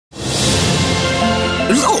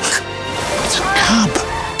Look! It's a cub.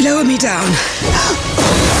 Lower me down.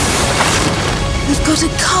 We've got a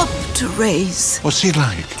cub to raise. What's he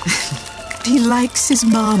like? He likes his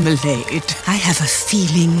marmalade. I have a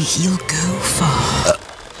feeling he'll go far.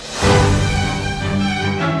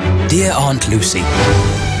 Dear Aunt Lucy,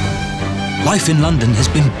 life in London has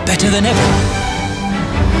been better than ever.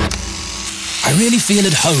 I really feel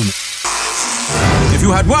at home. If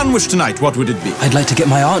you had one wish tonight, what would it be? I'd like to get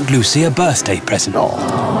my Aunt Lucy a birthday present.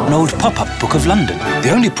 An old pop-up book of London. The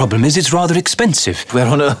only problem is it's rather expensive. Where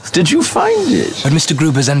on earth did you find it? At Mr.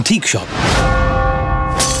 Gruber's antique shop.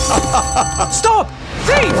 Stop!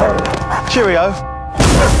 Thief! Cheerio.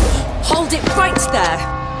 Hold it right there.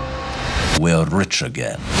 We're rich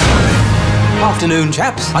again. Afternoon,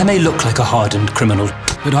 chaps. I may look like a hardened criminal,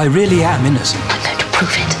 but I really am innocent. I'm going to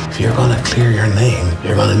prove it. If you're gonna clear your name,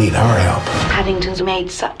 you're gonna need our help. Paddington's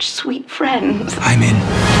made such sweet friends. I'm in.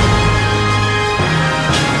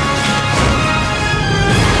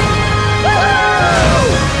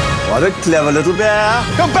 What a clever little bear.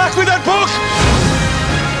 Come back with that book!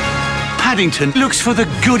 Paddington looks for the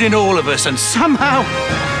good in all of us, and somehow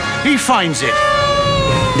he finds it.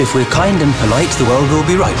 If we're kind and polite, the world will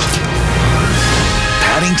be right.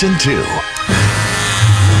 Paddington 2.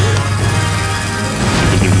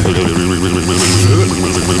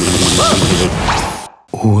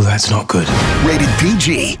 Oh, that's not good. Rated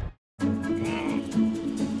PG.